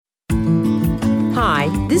Hi,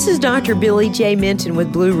 this is Dr. Billy J. Minton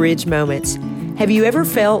with Blue Ridge Moments. Have you ever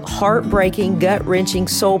felt heartbreaking, gut-wrenching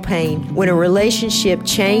soul pain when a relationship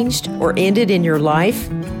changed or ended in your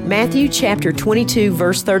life? Matthew chapter 22,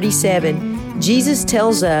 verse 37, Jesus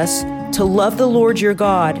tells us to love the Lord your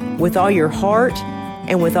God with all your heart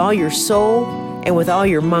and with all your soul and with all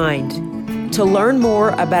your mind. To learn more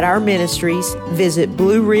about our ministries, visit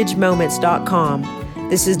BlueRidgeMoments.com.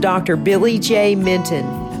 This is Dr. Billy J.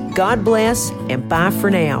 Minton. God bless and bye for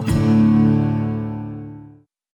now.